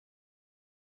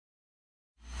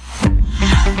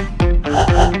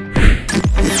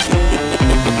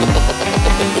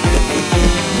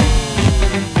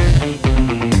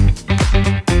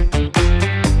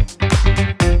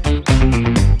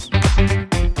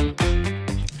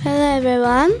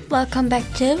everyone. Welcome back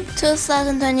to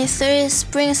 2023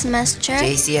 spring semester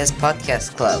JCS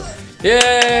Podcast Club.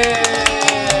 Yay!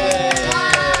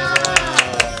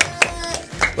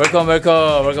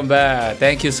 Welcome back.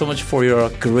 Thank you so much for your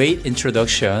great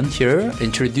introduction here,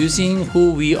 introducing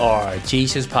who we are,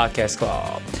 JCS Podcast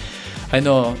Club. I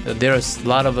know there's a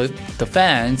lot of the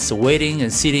fans waiting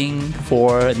and sitting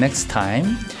for next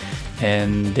time,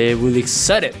 and they're really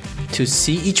excited to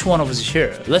see each one of us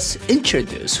here. Let's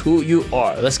introduce who you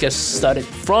are. Let's get started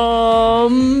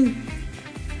from...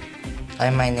 Hi,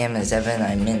 my name is Evan.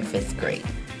 I'm in 5th grade.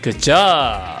 Good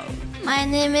job. My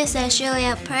name is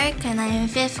Julia Park and I'm in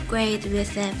 5th grade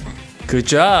with Evan. Good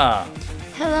job.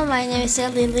 Hello, my name is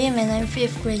Ellie Lim and I'm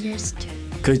 5th graders too.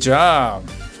 Good job.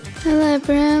 Hello,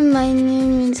 everyone. My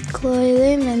name is Chloe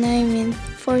Lim and I'm in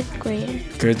 4th grade.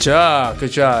 Good job,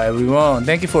 everyone.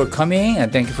 Thank you for coming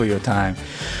and thank you for your time.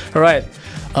 All right,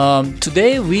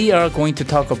 today we are going to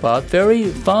talk about very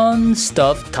fun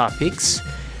topics.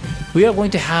 We are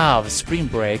going to have spring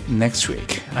break next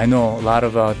week. I know a lot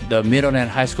of the middle and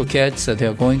high school kids,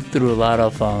 they're going through a lot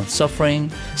of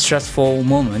suffering, stressful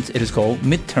moments. It is called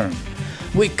midterm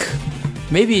week.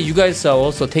 Maybe you guys are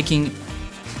also taking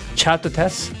chapter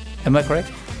tests. Am I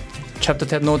correct? Chapter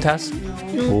test, no test?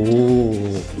 오,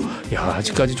 야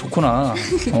아직까지 좋구나.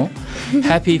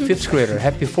 Happy 5th grader,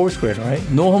 happy 4th grader, right?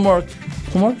 No homework?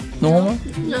 No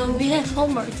homework? No, we have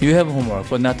homework. You have homework,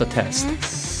 but not the test.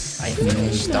 I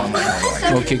finished all my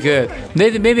homework. Okay, good.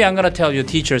 Maybe I'm gonna tell your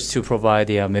teachers to provide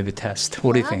the maybe test.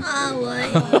 What do you think?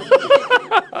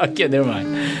 Okay, never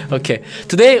mind. Okay,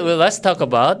 today let's talk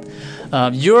about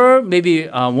your maybe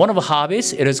one of the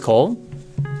hobbies. It is called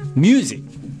music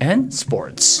and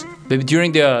sports. Maybe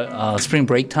during the spring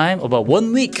break time, about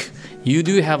 1 week, you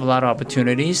do have a lot of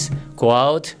opportunities. Go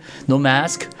out, no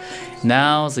mask.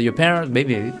 Now, so your parents,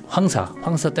 maybe 황사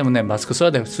때문에 마스크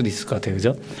써야 될 수도 있을 것 같아요,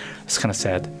 그죠? It's kind of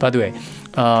sad. By the way,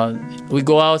 we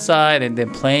go outside and then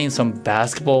playing some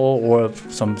basketball or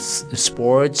some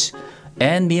sports,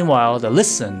 and meanwhile,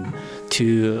 listen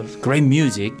to great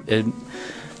music.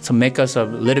 So make us a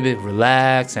little bit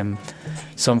relaxed and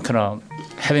some kind of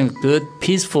having a good,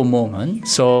 peaceful moment.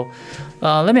 So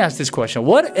let me ask this question.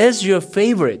 What is your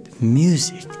favorite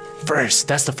music? First,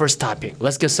 that's the first topic.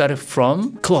 Let's get started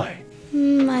from Chloe.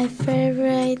 My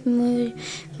favorite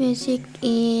music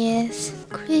is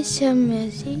Christian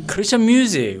music. Christian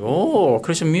music. Oh,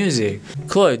 Christian music.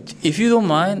 Chloe, if you don't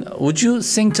mind, would you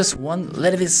sing just one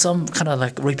little bit, some kind of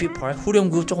like repeat part?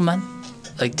 후렴구 조금만?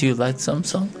 Like, do you like some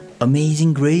song?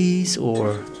 Amazing Grace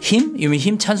or hymn? You mean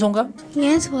hymn 찬송가?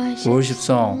 Yes, worship. Worship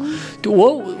song.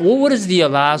 What is the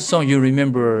last song you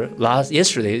remember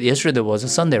yesterday? Yesterday was a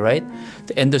Sunday, right?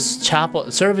 And the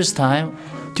chapel service time.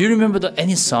 Do you remember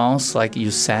any songs like you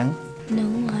sang? No,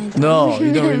 I don't. No,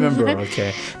 you don't remember.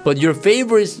 Okay, but your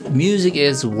favorite music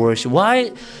is worship.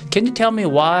 Why? Can you tell me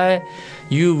why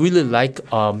you really like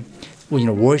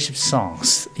worship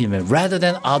songs, rather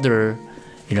than other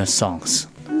songs?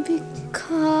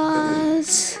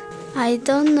 Because I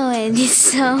don't know any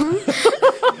song.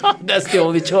 That's the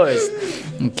only choice.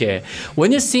 Okay.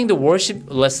 When you sing the worship,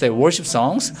 let's say worship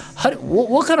songs,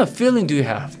 what kind of feeling do you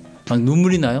have? 막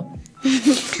눈물이 나요?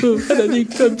 하나님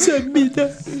감사합니다.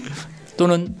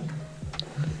 또는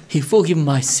He forgive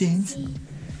my sins.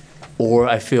 Or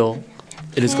I feel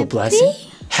it is a blessing.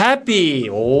 Happy.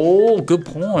 Oh, good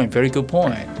point. Very good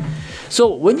point. So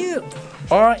when you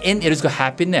are in it is called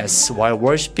happiness while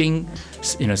worshiping,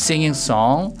 singing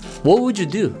song, what would you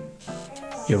do?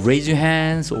 You raise your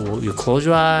hands or you close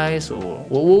your eyes or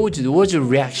what would you do? What's your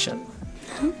reaction?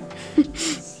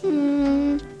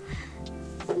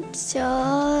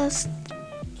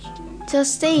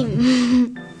 Just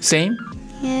same. Same?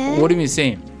 Yeah. What do you mean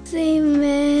same? Same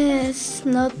is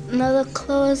not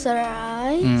close our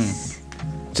eyes.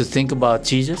 Just think about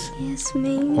Jesus? Yes,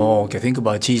 maybe. Oh, okay. Think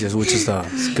about Jesus, which is a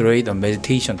great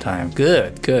meditation time.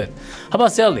 Good. How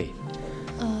about Sally?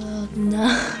 No,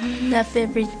 not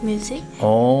favorite music.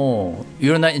 Oh,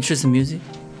 you're not interested in music?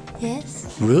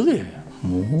 Yes. Really?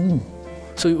 Oh.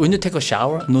 So when you take a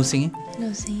shower, no singing?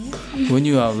 No singing. When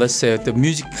you, let's say, the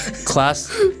music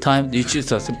class time, you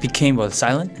just became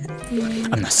silent?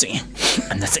 I'm not singing.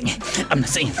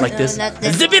 Like this.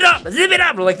 Zip it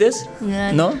up, like this?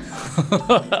 No?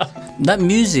 Not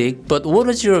music, but what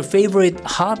is your favorite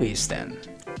hobbies then?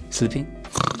 Sleeping?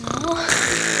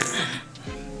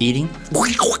 Eating?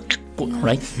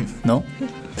 Right? No?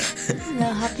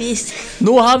 No hobbies.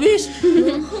 No hobbies?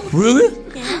 Really?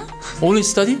 Yeah. Only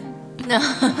study? No.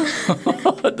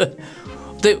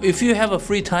 If you have a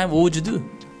free time, what would you do?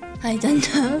 I don't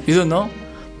know. You don't know?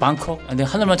 Bangkok? And then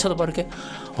하늘만 쳐다봐 이렇게?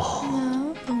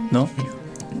 Oh. No?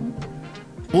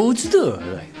 What would you do?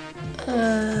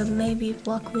 Maybe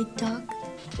walk with dog.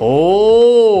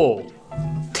 Oh,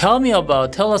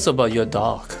 tell us about your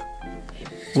dog.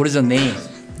 What is the name?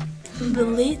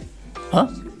 Billy. Huh?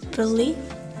 Billy.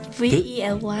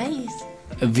 V-E-L-Y.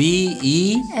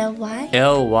 V-E-L-Y.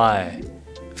 L-Y.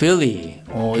 Billy.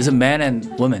 Oh, is it man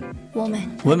and woman?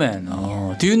 Woman. Women.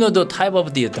 Oh, do you know the type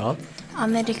of the dog?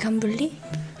 American Bully.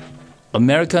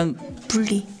 American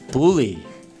Bully. Bully.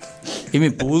 You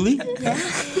mean bully? Yeah.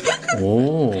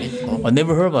 Oh, I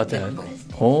never heard about that.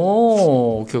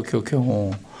 Oh, okay.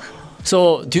 Oh.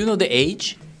 So, do you know the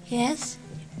age? Yes.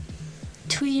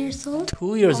 2 years old.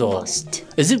 2 years Almost.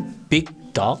 old. Is it big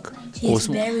dog? He's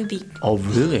very big. Oh,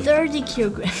 really? 30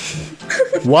 kilograms.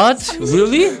 What?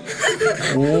 Really?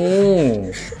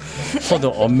 Oh. For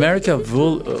the American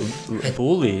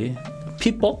bully,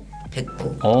 pitbull?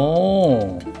 Pitbull.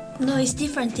 Oh. No, it's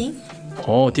different thing.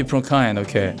 Oh, different kind.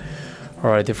 Okay.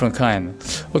 All right, different kind.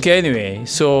 Okay. Anyway,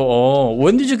 so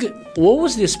when did you get? What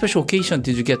was the special occasion?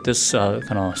 Did you get this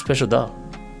kind of special dog?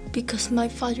 Because my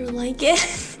father like it.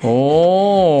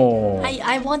 Oh.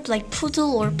 I want like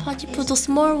poodle or pudgy poodle,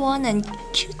 small one and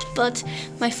cute, but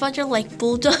my father like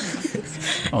bulldog.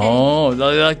 Oh,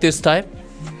 like this type?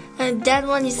 And that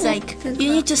one is like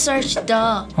you need to search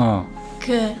the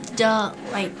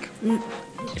like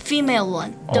female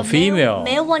one. The female.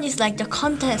 Male one is like the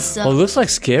contest. Oh, looks like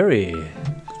scary.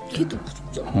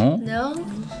 Huh? No,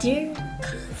 dear.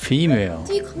 Female.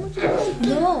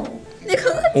 No.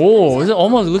 Oh, it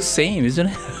almost looks same, isn't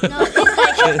it? No, it's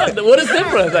like What is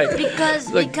different? Like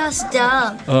because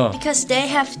they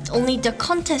have only the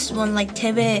contest one like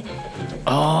대회.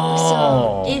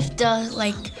 Oh. So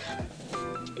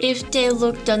if they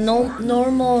look the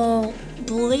normal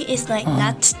bully, it's like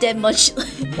not that much.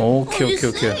 Okay.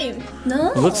 Same.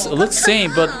 No. Looks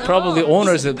same, but probably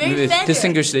owners very feather.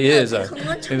 distinguish it is.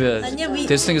 Maybe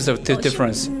distinguish the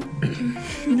difference.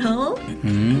 No.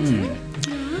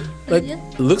 Like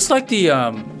looks like the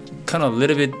kind of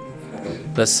little bit,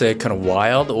 let's say, kind of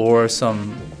wild or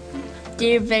some.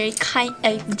 They're very kind.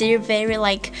 They're very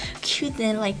like cute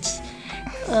and like.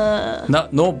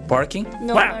 No barking.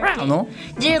 No Wow, barking. no.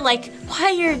 They're like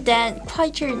quieter than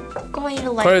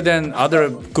other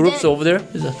groups over there.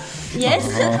 Yes.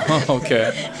 Oh,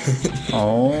 okay.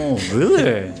 Oh,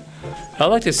 really? I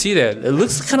like to see that. It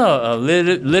looks kind of a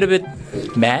little bit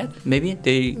mad. Maybe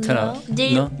they kind of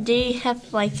they have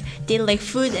like they like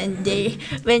food and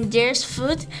when there's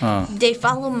food they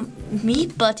follow me.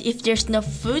 But if there's no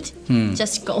food,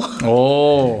 just go.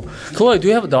 Oh, Chloe, do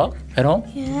you have a dog at home?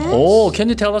 Yes. Oh, can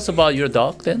you tell us about your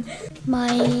dog then?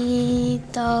 My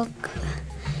dog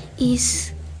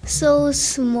is so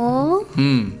small.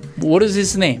 What is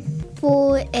his name?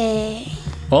 Boe.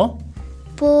 Oh?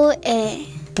 Boe.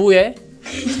 Bue?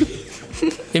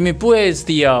 You mean Bue is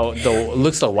the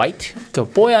looks like white? 그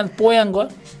뽀얀 거?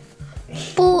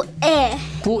 Boe.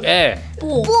 Bue.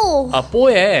 Bo.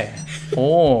 Boe.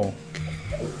 Oh.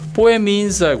 Boe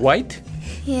means white?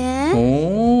 Yeah.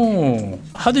 Oh.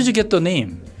 How did you get the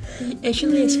name?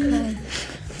 Actually, it's crying.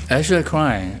 Actually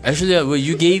crying. Actually, well,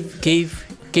 you gave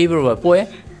her what? Boe?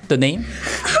 The name?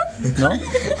 No?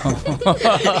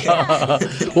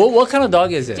 What kind of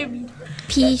dog is it?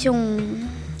 비숑.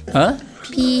 Huh?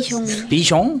 비숑.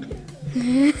 Bichon?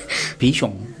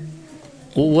 Bichon.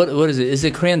 What is it? Is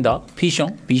it Korean dog?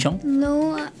 Bichon?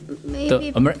 No,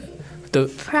 maybe The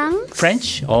France.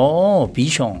 French? Oh,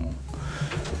 Bichon.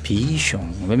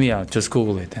 Let me just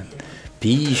Google it then.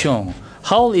 Bichon.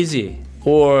 How old is he?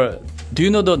 Or do you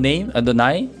know the name and the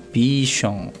name?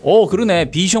 Bichon. Oh, 그러네.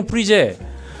 Bichon 프리제.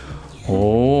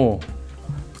 오.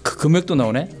 금액도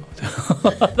나오네.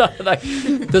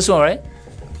 This one, right?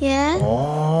 Yeah.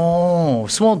 Oh,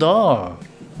 small dog.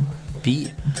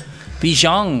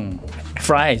 Bichon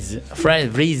fries.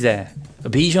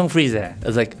 Bichon fries.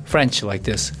 It's like French like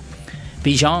this.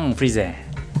 Bichon fries.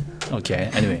 Okay,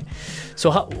 anyway. So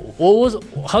how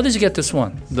did you get this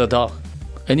one, the dog?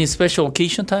 Any special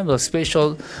occasion time, like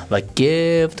special like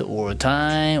gift or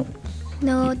time?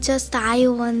 No, just I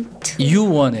want. You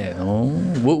want it. Oh,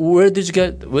 where did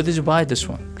you buy this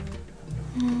one?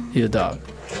 Your dog.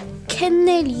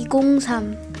 캔넬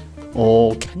 203.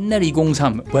 Oh, 캔넬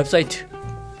 203 website.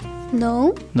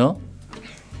 No. No?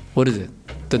 What is it?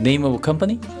 The name of a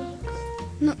company?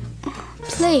 No.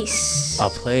 Place. A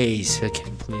place. Okay,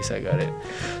 place. I got it.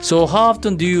 So how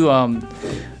often do you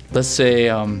let's say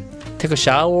take a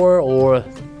shower or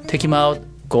take him out,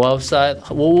 go outside?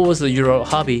 What was your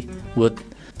hobby with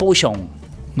뽀숑?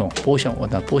 No, 뽀숑.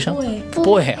 What not 뽀숑?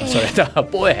 뽀해. I'm sorry.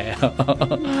 뽀해.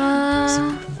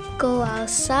 Go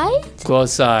outside. Go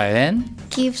outside and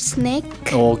Give snack.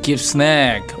 give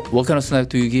snack. What kind of snack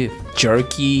do you give?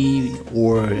 Jerky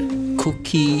or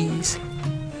cookies?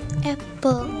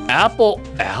 Apple.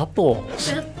 Apple.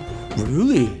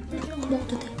 Really?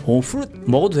 먹어도 돼. 오, fruit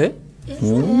먹어도 돼?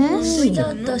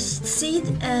 Without the seed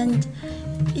and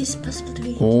is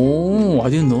possibly. 오, I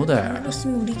didn't know that.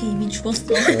 그렇으면 우리가 이미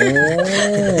죽었어.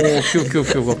 Okay.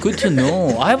 Good to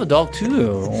know. I have a dog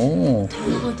too. Oh.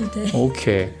 먹어도 돼.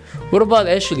 Okay. What about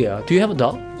Ashley? Do you have a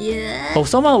dog? Yeah. Oh,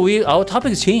 somehow our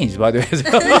topics changed, by the way.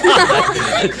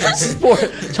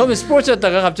 처음에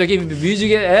스포츠였다가 갑자기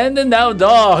뮤직에 and then now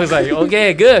dog. It's like,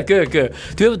 okay, good.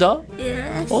 Do you have a dog?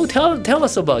 Yes. Oh, tell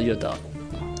us about your dog.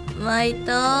 My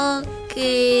dog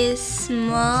is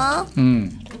small.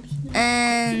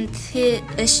 And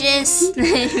she's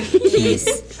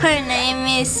her name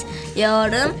is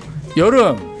여름.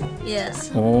 여름.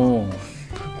 Yes. Oh.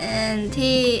 And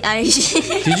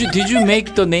Did you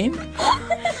make the name?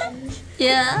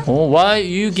 Yeah. Oh, why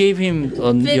you gave him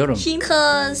여름?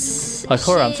 Because I'm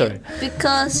sorry.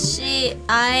 Because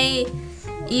I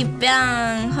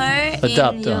입양 her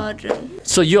Adopt. in 여름.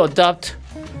 So you adopt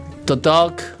the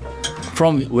dog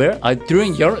from where?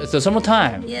 During the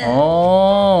summertime. Yeah.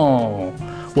 Oh,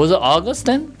 was it August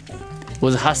then?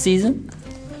 Was it hot season?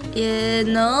 Yeah,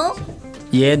 no.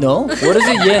 Yeah, no. What is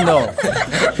it? Yeah, no.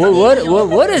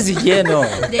 What is it? Yeah, no.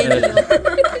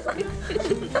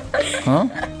 Huh?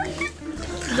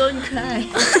 Don't cry.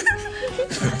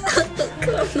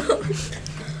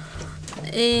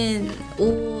 In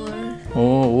or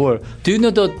or do you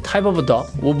know the type of a dog?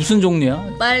 무슨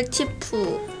종류야?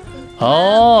 말티푸.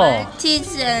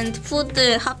 Maltese and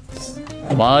poodle 합.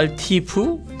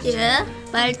 말티푸? Yeah,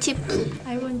 말티푸.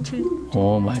 I want to.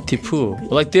 Oh,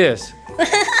 말티푸. Like this.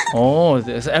 Oh,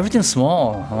 everything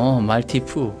small. Oh,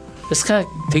 말티푸. It's kind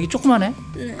of 되게 조그만해.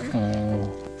 Oh,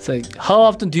 it's like how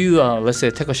often do you let's say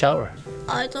take a shower?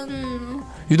 I don't know.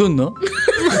 You don't know?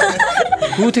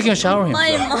 Who taking a shower?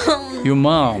 My mom. Your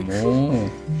mom. Oh.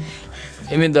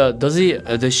 I mean, does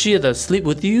she sleep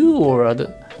with you or?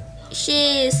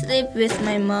 She sleep with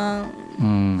my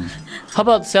mom. How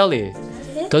about Sally?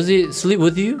 Does he sleep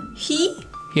with you? He?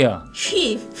 Yeah.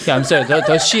 She. Yeah, I'm sorry.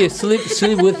 Does she sleep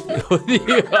with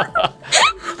you?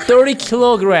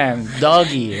 30-kilogram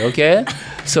doggy. Okay.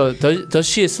 So does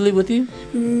she sleep with you?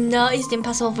 No, it's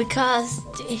impossible because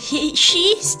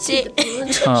she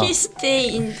stay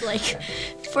in like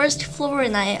first floor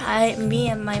and me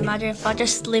and my mother and father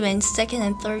sleep in second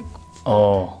and third.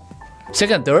 Oh,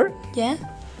 second, third? Yeah.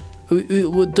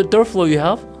 The third floor you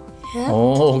have? Yeah.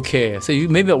 Oh, okay. So you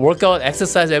maybe work out,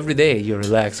 exercise every day. You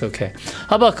relax. Okay.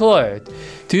 How about Chloe?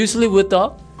 Do you sleep with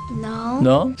dog? No.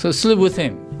 No. So sleep with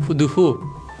him. Who?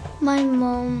 My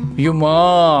mom. Your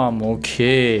mom.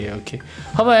 Okay.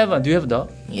 How about Evan? Do you have a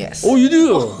dog? Yes. Oh, you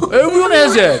do. Everyone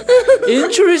has it.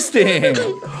 Interesting.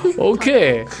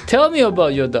 Okay. Tell me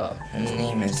about your dog. Her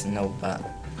name is Nova.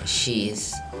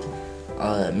 She's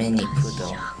a mini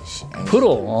poodle.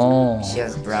 Poodle. Oh. She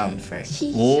has brown fur.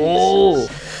 Oh.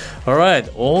 All right.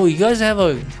 Oh, you guys have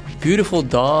a beautiful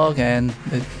dog and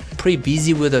pretty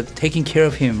busy with taking care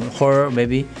of her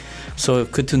maybe. So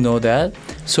good to know that.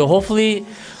 So hopefully,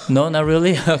 no, not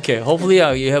really. Okay. Hopefully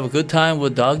you have a good time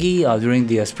with doggy during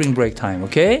the spring break time.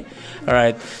 Okay. All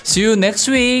right. See you next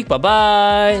week.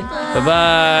 Bye-bye.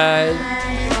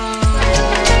 Bye-bye.